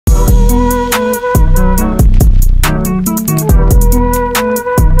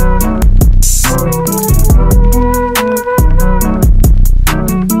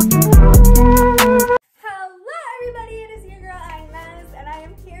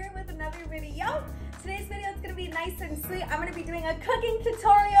here with another video. Today's video is gonna be nice and sweet. I'm gonna be doing a cooking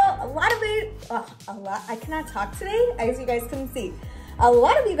tutorial. I cannot talk today, as you guys can see. A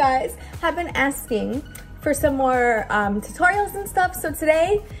lot of you guys have been asking for some more tutorials and stuff. So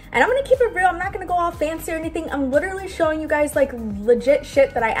today, and I'm gonna keep it real, I'm not gonna go all fancy or anything. I'm literally showing you guys like legit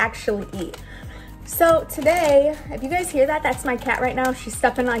shit that I actually eat. So today, if you guys hear that, that's my cat right now. She's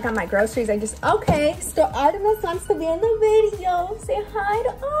stuffing like on my groceries. Okay, so Artemis wants to be in the video. Say hi to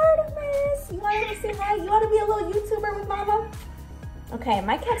Artemis. You want to say hi? You want to be a little YouTuber with mama? Okay,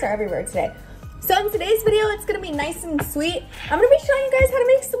 my cats are everywhere today. So in today's video, it's gonna be nice and sweet. I'm gonna be showing you guys how to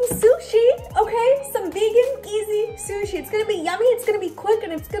make some sushi, okay? Some vegan, easy sushi. It's gonna be yummy, it's gonna be quick,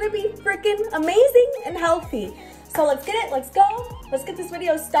 and it's gonna be freaking amazing and healthy. So let's get it, let's go. Let's get this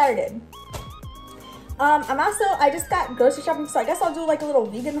video started. I just got grocery shopping, so I guess I'll do like a little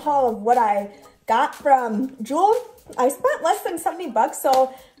vegan haul of what I got from Jewel. I spent less than 70 bucks,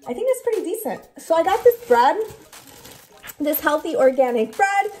 so I think it's pretty decent. So I got this bread, this healthy organic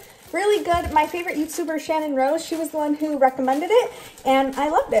bread, really good. My favorite YouTuber, Shannon Rose, she was the one who recommended it, and I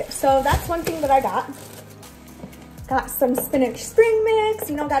loved it. So that's one thing that I got. Got some spinach spring mix,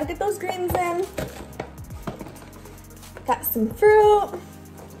 you know, gotta get those greens in. Got some fruit.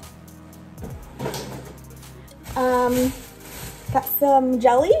 Got some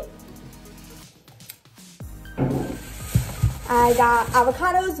jelly. I got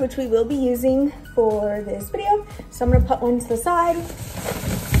avocados, which we will be using for this video. So I'm gonna put one to the side.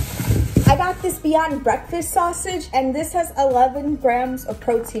 I got this Beyond Breakfast sausage, and this has 11 grams of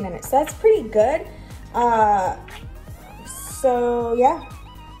protein in it. So that's pretty good. So yeah.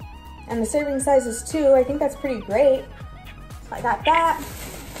 And the serving size is 2. I think that's pretty great. So I got that.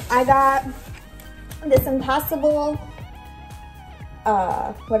 I got this Impossible,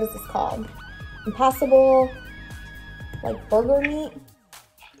 what is this called? Impossible, like burger meat.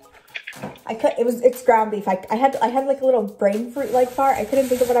 It's ground beef. I had like a little brain fruit like part. I couldn't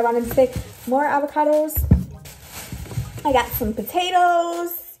think of what I wanted to say. More avocados. I got some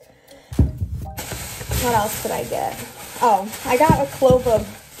potatoes. What else did I get? Oh, I got a clove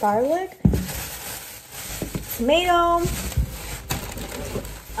of garlic. Tomato.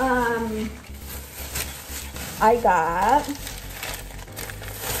 I got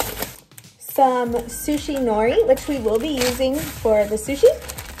some sushi nori, which we will be using for the sushi.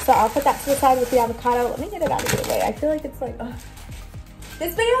 So I'll put that to the side with the avocado. Let me get it out of the way. I feel like it's like, ugh.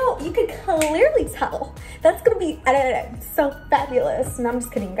 This video, you can clearly tell that's gonna be edited so fabulous. No, I'm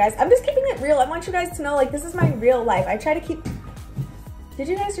just kidding, guys. I'm just keeping it real. I want you guys to know, like, this is my real life. I try to keep, did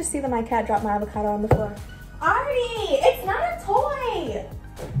you guys just see that my cat dropped my avocado on the floor? Artie, it's not a toy.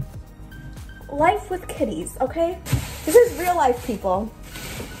 Life with kitties, okay? This is real life, people.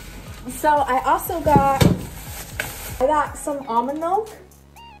 So I got some almond milk.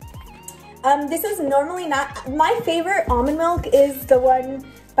 This is normally not, my favorite almond milk is the one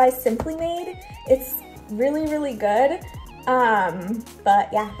by Simply Made. It's really, really good. But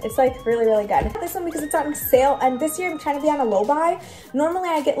yeah, it's like really, really good. I got this one because it's on sale, and this year I'm trying to be on a low buy. Normally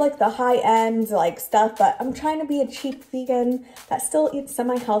I get like the high end like stuff, but I'm trying to be a cheap vegan that still eats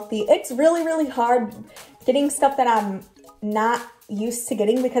semi-healthy. It's really, really hard getting stuff that I'm not used to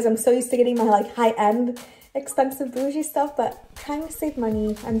getting because I'm so used to getting my like high end expensive bougie stuff, but trying to save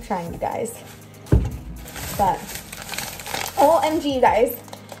money. I'm trying, you guys. But OMG, you guys,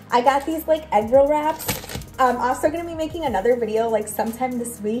 I got these like egg roll wraps. I'm also gonna be making another video like sometime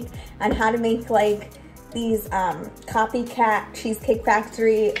this week on how to make like these copycat Cheesecake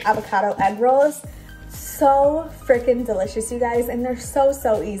Factory avocado egg rolls. So freaking delicious, you guys, and they're so,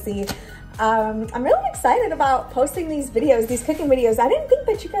 so easy. I'm really excited about posting these videos, these cooking videos. I didn't think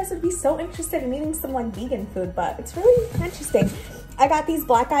that you guys would be so interested in eating some like vegan food, but it's really interesting. I got these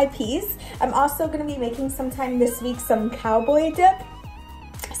black eyed peas. I'm also gonna be making sometime this week some cowboy dip.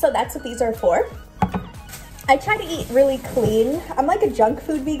 So that's what these are for. I try to eat really clean. I'm like a junk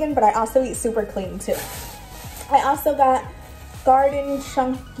food vegan, but I also eat super clean too. I also got Garden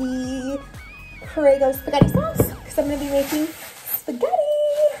Chunky Prego spaghetti sauce because I'm gonna be making spaghetti.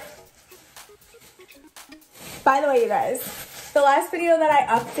 By the way, you guys, the last video that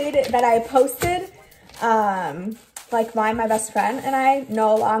I posted, like my best friend and I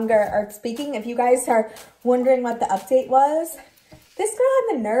no longer are speaking. If you guys are wondering what the update was, this girl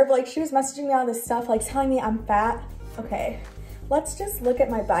had the nerve, like she was messaging me all this stuff, like telling me I'm fat. Okay, let's just look at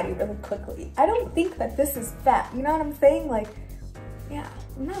my body really quickly. I don't think that this is fat, you know what I'm saying? Like, yeah,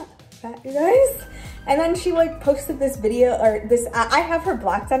 I'm not fat, you guys. And then she like posted this video, or this, I have her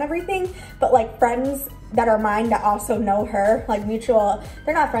blocked on everything, but like friends that are mine that also know her, like mutual,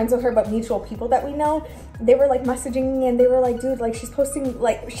 they're not friends with her, but mutual people that we know, they were like messaging me and they were like, dude, like she's posting,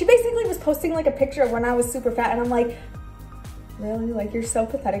 like she basically was posting like a picture of when I was super fat, and I'm like, really? Like, you're so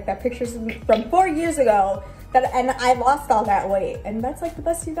pathetic. That picture's from 4 years ago, and I lost all that weight, and that's like the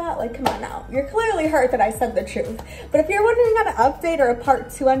best you got? Like, come on now. You're clearly hurt that I said the truth. But if you're wondering on an update or a part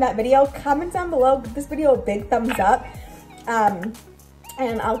 2 on that video, comment down below. Give this video a big thumbs up.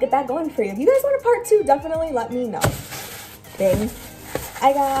 And I'll get that going for you. If you guys want a part 2, definitely let me know. Dang.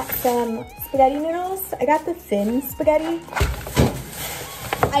 I got some spaghetti noodles. I got the thin spaghetti.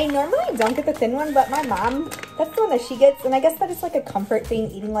 I normally don't get the thin one, but my mom, that's the one that she gets. And I guess that is like a comfort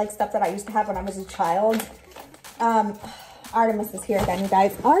thing, eating like stuff that I used to have when I was a child. Artemis is here again, you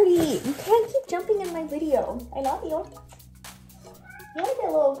guys. Artie, you can't keep jumping in my video. I love you. You want to be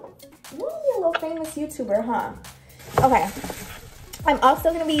a little famous YouTuber, huh? Okay. I'm also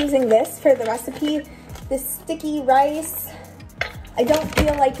going to be using this for the recipe, this sticky rice. I don't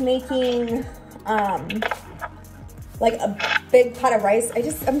feel like making, like a big pot of rice.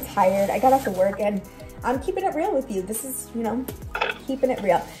 I'm tired. I got off of work and I'm keeping it real with you. This is, you know, keeping it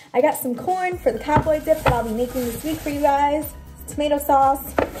real. I got some corn for the cowboy dip that I'll be making this week for you guys. Tomato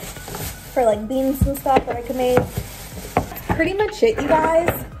sauce for like beans and stuff that I could make. That's pretty much it, you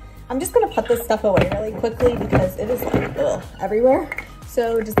guys. I'm just gonna put this stuff away really quickly because it is like, ugh, everywhere.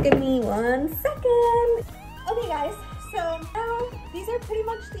 So just give me 1 second. Okay guys, so now these are pretty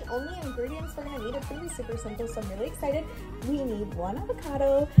much the only ingredients we're gonna need. It's gonna be super simple, so I'm really excited. We need 1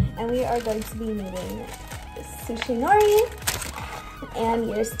 avocado, and we are going to be needing sushi nori and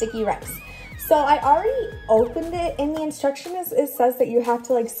your sticky rice. So I already opened it. In the instructions, it says that you have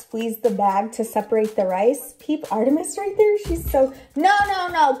to like squeeze the bag to separate the rice. Peep Artemis right there. She's so,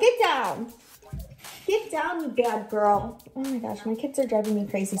 no, get down. Get down, you bad girl. Oh my gosh, my kids are driving me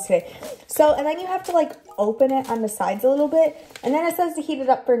crazy today. So, and then you have to like open it on the sides a little bit. And then it says to heat it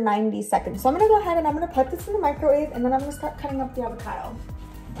up for 90 seconds. So I'm gonna go ahead and I'm gonna put this in the microwave, and then I'm gonna start cutting up the avocado.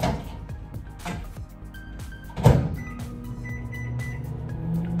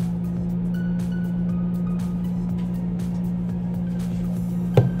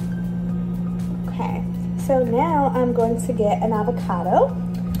 Okay, so now I'm going to get an avocado.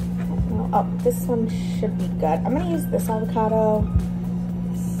 Oh, this one should be good. I'm gonna use this avocado.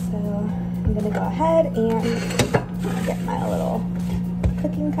 So I'm gonna go ahead and get my little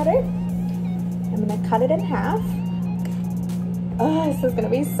cooking cutter. I'm gonna cut it in half. Oh, this is gonna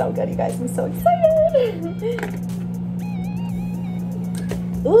be so good, you guys. I'm so excited.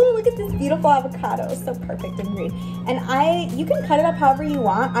 Ooh, look at this beautiful avocado. So perfect and green. And you can cut it up however you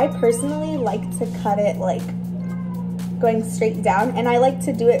want. I personally like to cut it like going straight down, and I like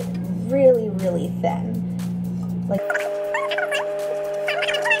to do it really, really thin. Like,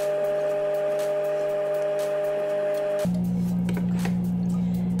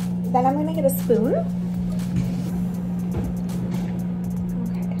 then I'm gonna get a spoon.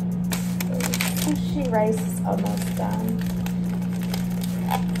 Okay, so sushi rice is almost done.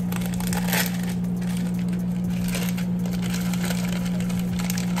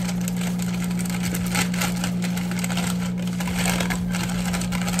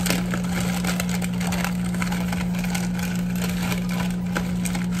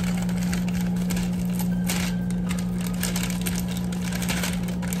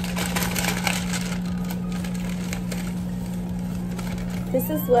 This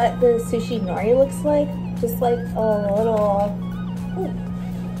is what the sushi nori looks like. Just like a little, ooh.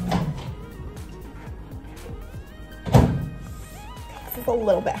 This is a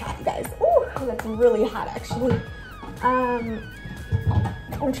little bit hot, guys. Ooh, that's really hot actually. I'm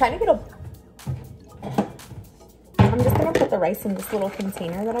trying to get I'm just gonna put the rice in this little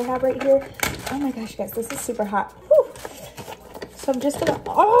container that I have right here. Oh my gosh, guys, this is super hot. Whew. So I'm just gonna,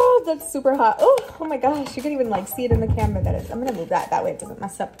 oh, that's super hot. Oh my gosh, you can even like see it in the camera. I'm gonna move that way it doesn't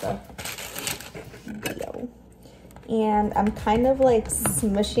mess up the video. And I'm kind of like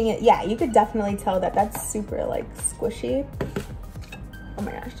smushing it. Yeah, you could definitely tell that that's super like squishy. Oh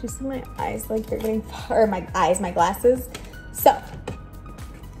my gosh, you see my eyes like they're getting, or my glasses. So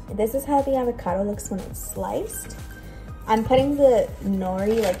this is how the avocado looks when it's sliced. I'm putting the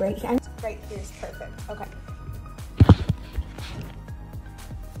nori like right here. Right here is perfect, okay.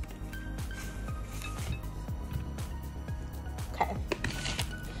 Okay,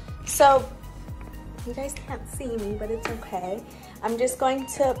 so you guys can't see me, but it's okay. I'm just going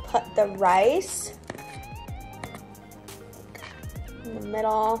to put the rice in the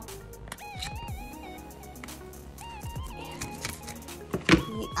middle.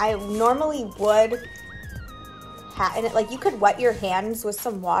 I normally would patent it. Like, you could wet your hands with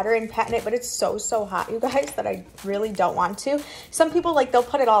some water and patent it, but it's so, so hot, you guys, that I really don't want to. Some people, like, they'll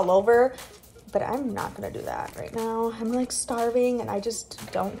put it all over, but I'm not gonna do that right now. I'm like starving and I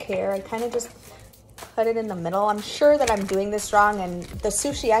just don't care. I kind of just put it in the middle. I'm sure that I'm doing this wrong, and the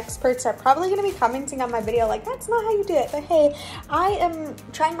sushi experts are probably gonna be commenting on my video like, that's not how you do it. But hey, I am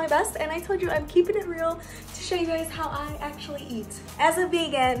trying my best, and I told you I'm keeping it real to show you guys how I actually eat as a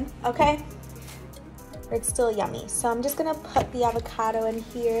vegan, okay? But it's still yummy. So I'm just gonna put the avocado in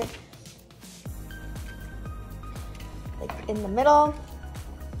here, like in the middle,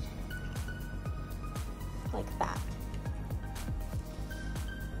 like that.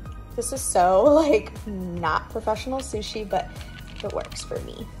 This is so like not professional sushi, but it works for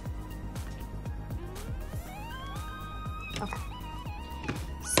me. Okay.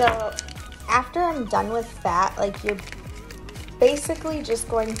 So after I'm done with that, like, you're basically just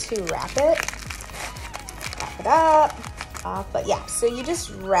going to wrap it up, but yeah, so you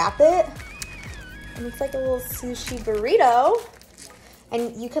just wrap it, and it's like a little sushi burrito.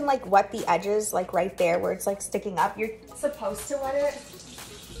 And you can like wet the edges, like right there where it's like sticking up. You're supposed to wet it.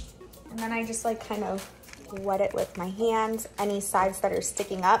 And then I just like kind of wet it with my hands, any sides that are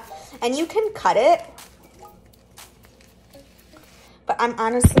sticking up. And you can cut it. But I'm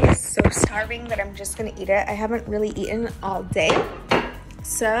honestly so starving that I'm just gonna eat it. I haven't really eaten all day.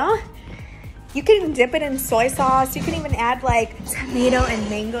 So you can dip it in soy sauce. You can even add like tomato and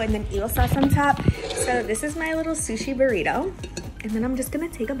mango and then eel sauce on top. So this is my little sushi burrito. And then I'm just gonna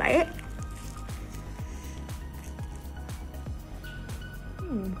take a bite.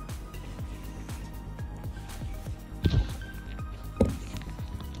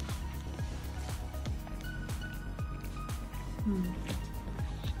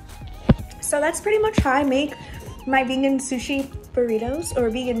 So that's pretty much how I make my vegan sushi burritos, or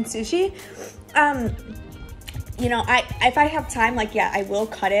vegan sushi. You know, if I have time, like, yeah, I will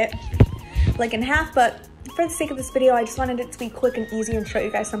cut it like in half, but for the sake of this video, I just wanted it to be quick and easy and show you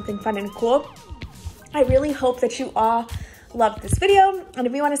guys something fun and cool. I really hope that you all loved this video, and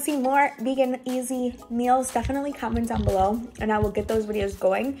if you want to see more vegan easy meals, definitely comment down below and I will get those videos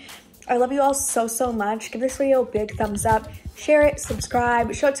going. I love you all so, so much. Give this video a big thumbs up, share it,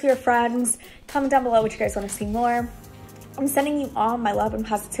 subscribe, show it to your friends, comment down below what you guys want to see more. I'm sending you all my love and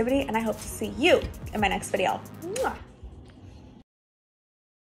positivity, and I hope to see you in my next video. Mwah.